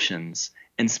those emotions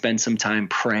and spend some time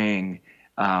praying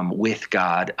with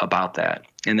God about that.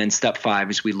 And then step 5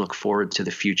 is we look forward to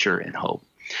the future and hope.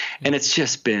 And it's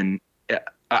just been,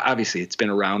 obviously it's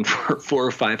been around for 400 or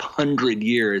 500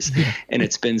 years, and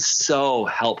it's been so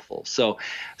helpful. So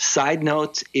side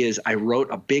note is I wrote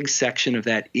a big section of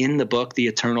that in the book, The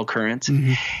Eternal Current.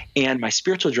 And my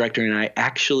spiritual director and I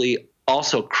actually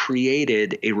also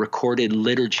created a recorded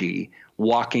liturgy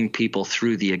walking people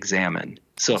through the examen.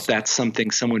 So if that's something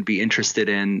someone would be interested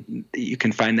in, you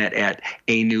can find that at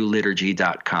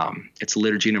anewliturgy.com. It's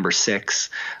liturgy number 6.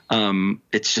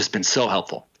 It's just been so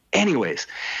helpful. Anyways,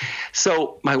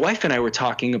 so my wife and I were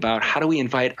talking about how do we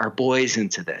invite our boys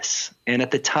into this? And at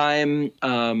the time,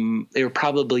 they were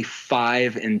probably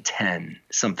 5 and 10,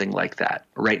 something like that.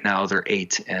 Right now, they're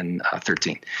 8 and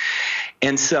 13.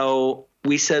 And so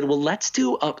we said, well,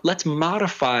 let's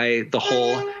modify the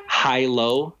whole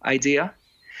high-low idea.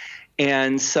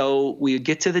 And so we would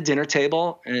get to the dinner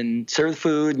table and serve the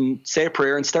food and say a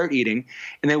prayer and start eating.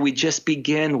 And then we just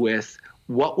begin with,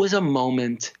 what was a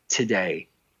moment today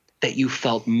that you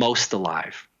felt most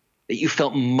alive, that you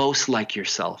felt most like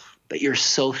yourself, that you're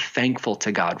so thankful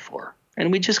to God for?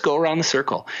 And we just go around the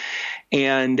circle.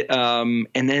 And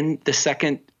then the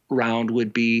second round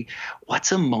would be,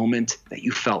 what's a moment that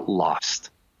you felt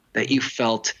lost, that you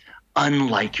felt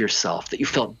unlike yourself, that you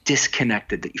felt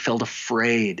disconnected, that you felt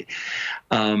afraid?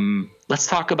 Let's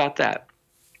talk about that.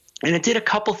 And it did a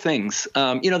couple things.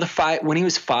 When he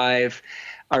was 5,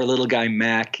 our little guy,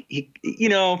 Mac,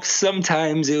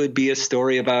 sometimes it would be a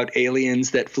story about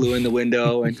aliens that flew in the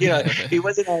window, and, he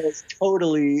wasn't always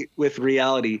totally with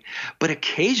reality, but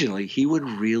occasionally he would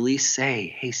really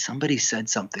say, hey, somebody said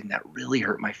something that really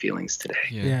hurt my feelings today.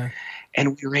 Yeah.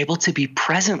 And we were able to be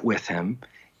present with him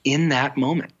in that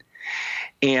moment.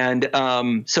 And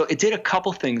so it did a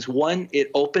couple things. One,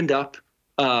 it opened up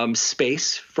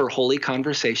space for holy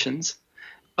conversations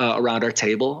around our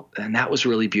table, and that was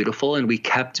really beautiful. And we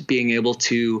kept being able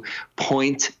to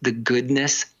point the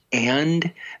goodness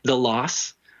and the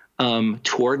loss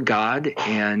toward God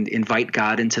and invite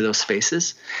God into those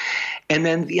spaces. And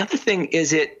then the other thing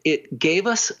is it gave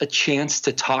us a chance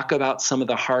to talk about some of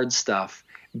the hard stuff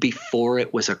before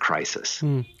it was a crisis.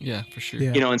 Yeah, for sure.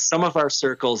 Yeah. In some of our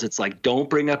circles, it's like, don't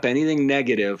bring up anything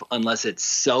negative unless it's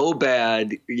so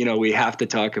bad, we have to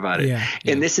talk about it. Yeah.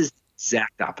 And this is the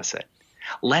exact opposite.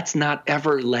 Let's not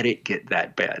ever let it get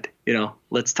that bad.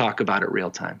 Let's talk about it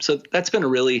real time. So that's been a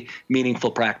really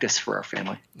meaningful practice for our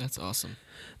family. That's awesome.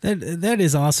 That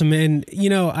is awesome. And,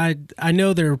 I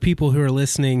know there are people who are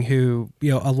listening who,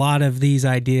 a lot of these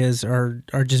ideas are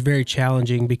just very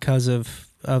challenging because of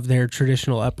their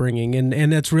traditional upbringing.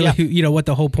 And that's really, what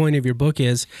the whole point of your book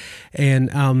is.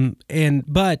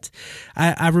 But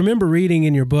I remember reading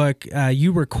in your book,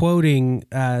 you were quoting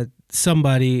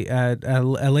somebody, a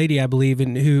lady, I believe,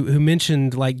 and who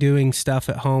mentioned like doing stuff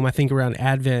at home, I think around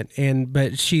Advent.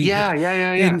 But she, Yeah.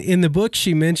 In the book,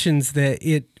 she mentions that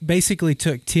it basically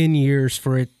took 10 years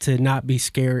for it to not be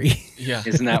scary. Yeah.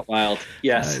 Isn't that wild?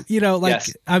 Yes.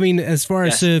 Yes. I mean, as far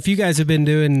as, Yes. so if you guys have been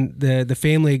doing the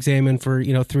family examine for,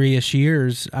 3-ish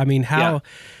years, I mean, how,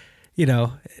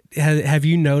 have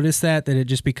you noticed that it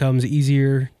just becomes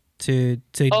easier to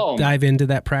dive into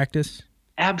that practice?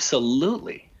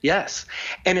 Absolutely. Yes.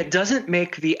 And it doesn't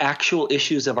make the actual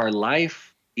issues of our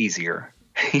life easier.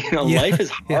 Life is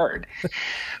hard,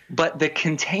 but the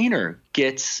container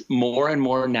gets more and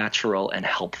more natural and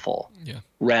helpful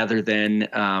rather than,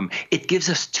 it gives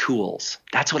us tools.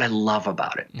 That's what I love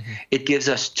about it. Mm-hmm. It gives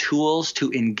us tools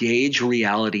to engage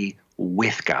reality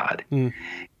with God. Mm.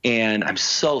 And I'm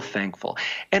so thankful.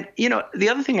 And, the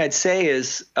other thing I'd say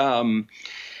is,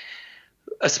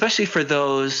 especially for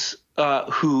those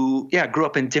who grew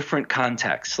up in different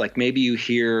contexts, like maybe you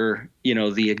hear,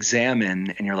 the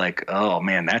examine and you're like, oh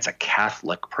man, that's a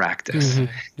Catholic practice.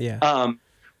 Mm-hmm. Yeah.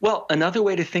 Well, another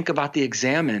way to think about the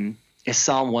examine is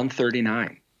Psalm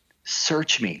 139.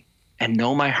 Search me and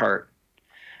know my heart,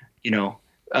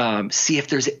 see if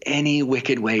there's any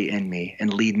wicked way in me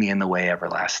and lead me in the way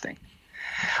everlasting.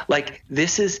 Like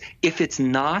this is, if it's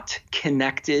not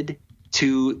connected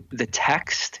to the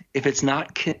text, if it's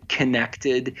not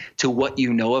connected to what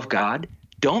you know of God,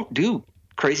 don't do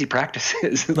crazy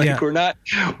practices.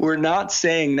 We're not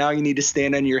saying now you need to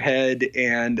stand on your head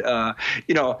and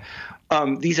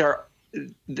these are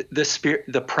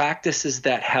the practices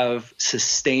that have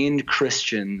sustained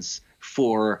Christians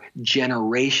for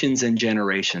generations and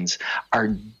generations are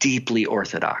deeply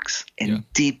orthodox and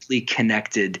deeply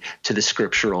connected to the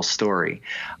scriptural story.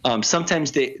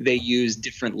 Sometimes they use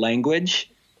different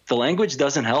language. The language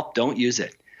doesn't help. Don't use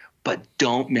it, but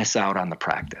don't miss out on the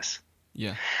practice.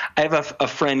 Yeah. I have a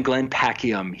friend, Glenn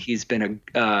Packiam. He's been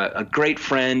a great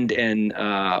friend and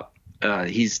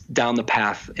he's down the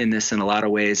path in this in a lot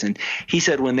of ways. And he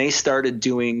said when they started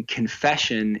doing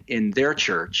confession in their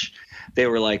church, they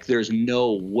were like, there's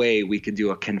no way we could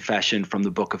do a confession from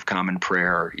the Book of Common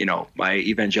Prayer. My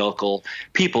evangelical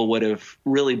people would have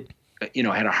really,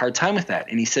 had a hard time with that.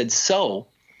 And he said, so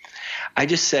I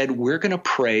just said, we're going to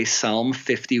pray Psalm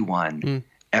 51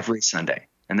 every Sunday.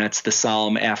 And that's the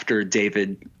psalm after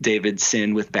David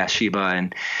sinned with Bathsheba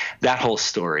and that whole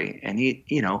story. And he,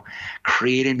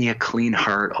 create in me a clean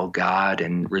heart, O God,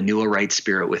 and renew a right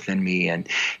spirit within me. And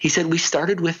he said, we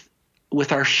started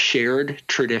with our shared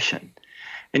tradition.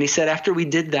 And he said, after we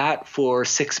did that for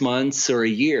 6 months or a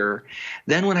year,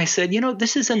 then when I said,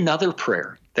 this is another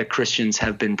prayer that Christians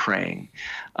have been praying.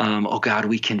 Oh God,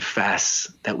 we confess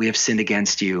that we have sinned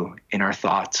against you in our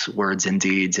thoughts, words, and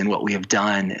deeds, and what we have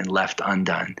done and left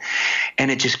undone. And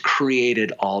it just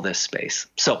created all this space.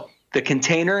 So the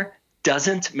container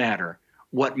doesn't matter.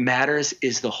 What matters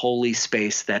is the holy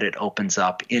space that it opens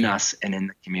up in us and in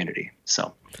the community.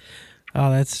 So. Oh,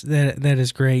 that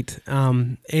is great.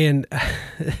 And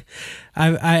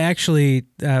I actually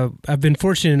I've been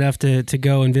fortunate enough to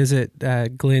go and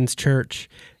visit Glenn's church,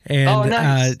 and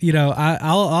nice.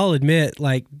 I'll admit,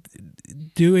 like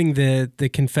doing the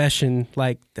confession,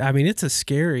 like it's a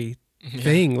scary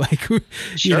thing, like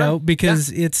Sure.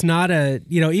 because it's not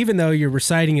even though you're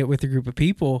reciting it with a group of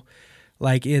people,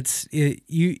 like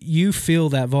you feel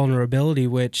that vulnerability,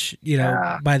 which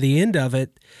by the end of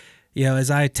it.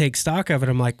 As I take stock of it,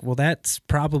 I'm like, well, that's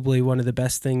probably one of the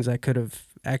best things I could have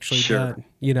actually done,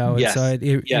 and yes. so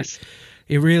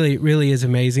it really, really is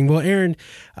amazing. Well, Aaron,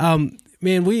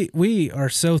 man, we are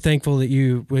so thankful that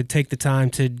you would take the time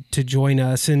to join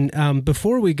us. And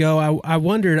before we go, I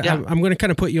wondered, I'm going to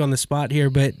kind of put you on the spot here,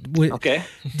 but okay.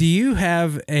 Do you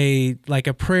have a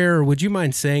prayer, or would you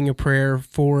mind saying a prayer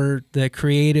for the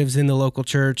creatives in the local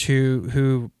church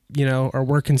who are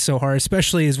working so hard,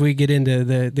 especially as we get into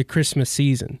the Christmas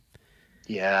season?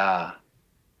 Yeah.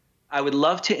 I would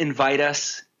love to invite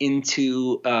us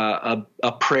into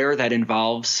a prayer that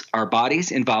involves our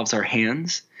bodies, involves our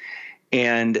hands.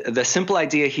 And the simple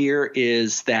idea here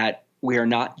is that we are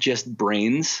not just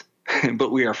brains, but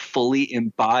we are fully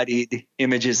embodied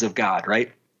images of God,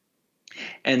 right?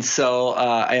 And so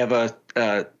I have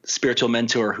a spiritual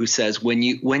mentor who says, when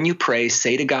you pray,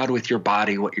 say to God with your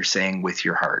body what you're saying with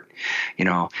your heart,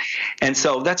 And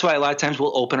so that's why a lot of times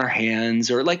we'll open our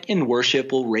hands, or like in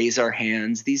worship, we'll raise our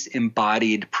hands. These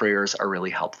embodied prayers are really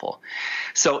helpful.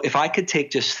 So if I could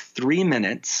take just 3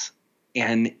 minutes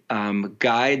and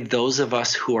guide those of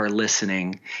us who are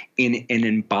listening in an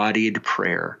embodied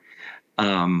prayer,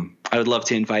 I would love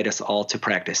to invite us all to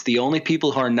practice. The only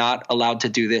people who are not allowed to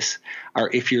do this are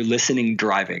if you're listening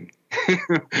driving.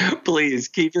 Please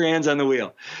keep your hands on the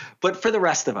wheel. But for the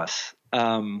rest of us,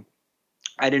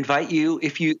 I'd invite you,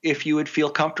 if you would feel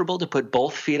comfortable, to put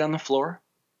both feet on the floor,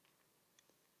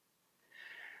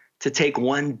 to take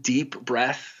one deep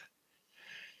breath.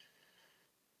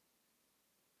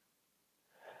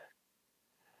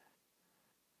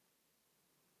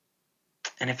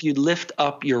 And if you lift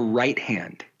up your right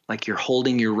hand, like you're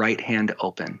holding your right hand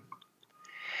open,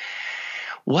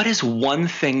 what is one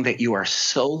thing that you are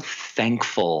so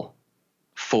thankful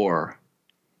for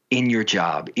in your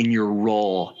job, in your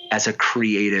role as a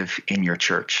creative in your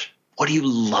church? What do you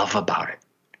love about it?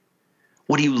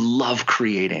 What do you love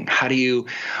creating?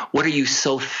 What are you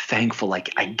so thankful?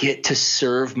 Like, I get to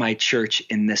serve my church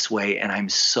in this way, and I'm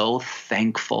so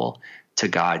thankful to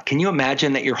God. Can you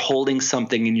imagine that you're holding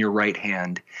something in your right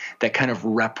hand that kind of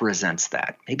represents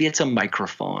that? Maybe it's a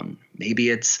microphone. Maybe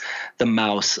it's the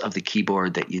mouse of the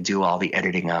keyboard that you do all the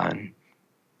editing on.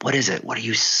 What is it? What are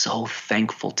you so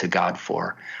thankful to God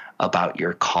for about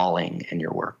your calling and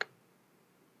your work?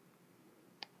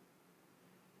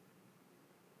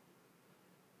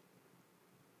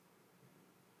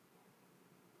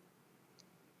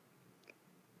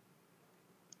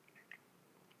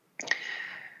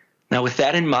 Now, with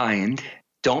that in mind,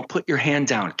 don't put your hand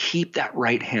down. Keep that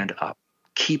right hand up.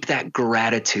 Keep that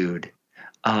gratitude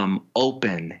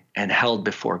open and held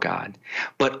before God,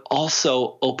 but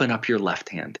also open up your left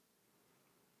hand.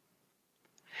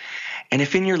 And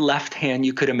if in your left hand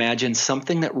you could imagine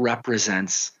something that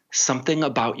represents something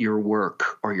about your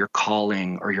work or your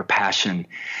calling or your passion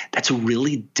that's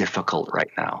really difficult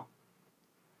right now.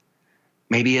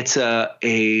 Maybe it's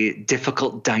a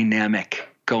difficult dynamic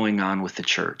going on with the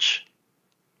church.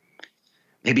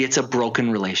 Maybe it's a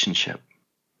broken relationship.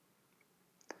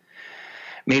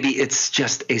 Maybe it's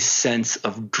just a sense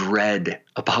of dread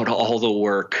about all the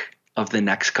work of the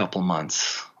next couple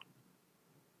months.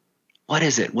 What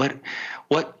is it? What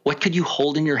could you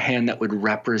hold in your hand that would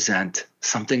represent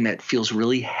something that feels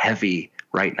really heavy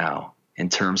right now in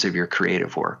terms of your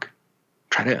creative work?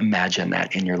 Try to imagine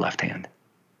that in your left hand.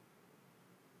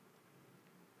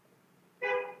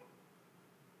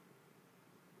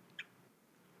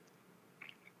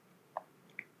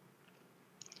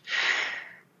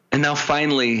 And now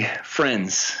finally,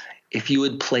 friends, if you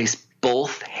would place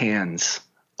both hands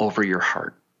over your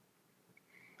heart.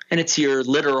 And it's your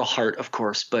literal heart, of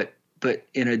course, but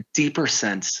in a deeper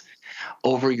sense,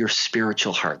 over your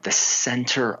spiritual heart, the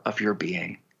center of your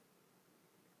being.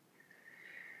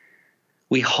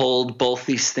 We hold both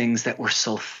these things that we're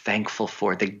so thankful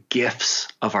for, the gifts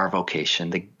of our vocation,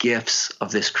 the gifts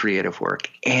of this creative work,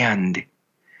 and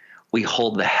we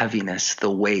hold the heaviness,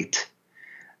 the weight,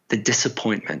 the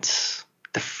disappointments,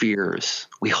 the fears.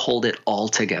 We hold it all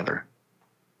together.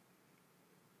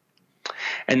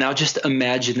 And now just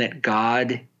imagine that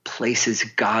God places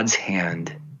God's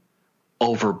hand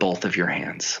over both of your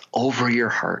hands, over your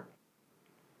heart.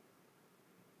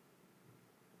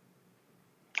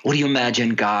 What do you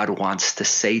imagine God wants to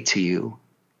say to you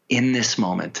in this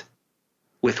moment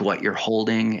with what you're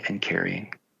holding and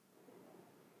carrying?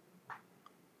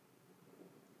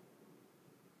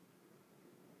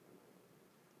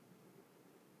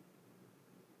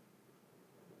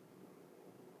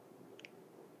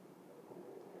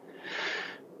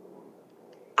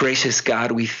 Gracious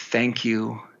God, we thank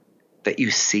you that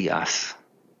you see us,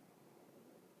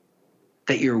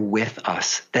 that you're with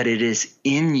us, that it is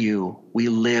in you we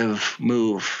live,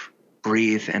 move,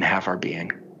 breathe, and have our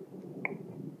being.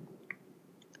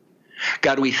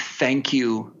 God, we thank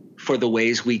you for the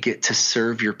ways we get to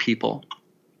serve your people.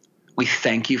 We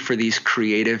thank you for these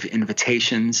creative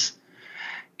invitations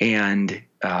and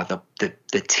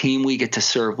the team we get to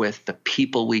serve with, the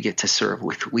people we get to serve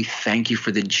with. We thank you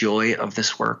for the joy of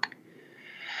this work.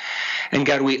 And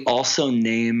God, we also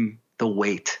name the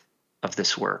weight of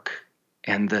this work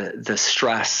and the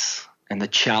stress and the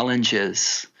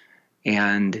challenges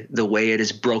and the way it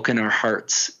has broken our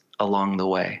hearts along the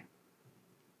way.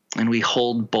 And we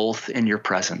hold both in your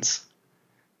presence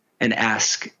and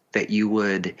ask that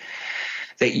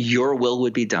that your will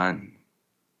would be done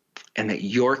and that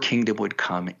your kingdom would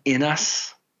come in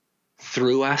us,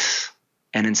 through us,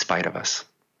 and in spite of us.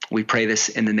 We pray this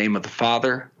in the name of the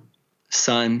Father,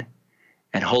 Son,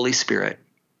 and Holy Spirit.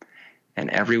 And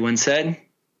everyone said,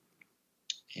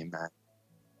 Amen.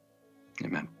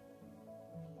 Amen.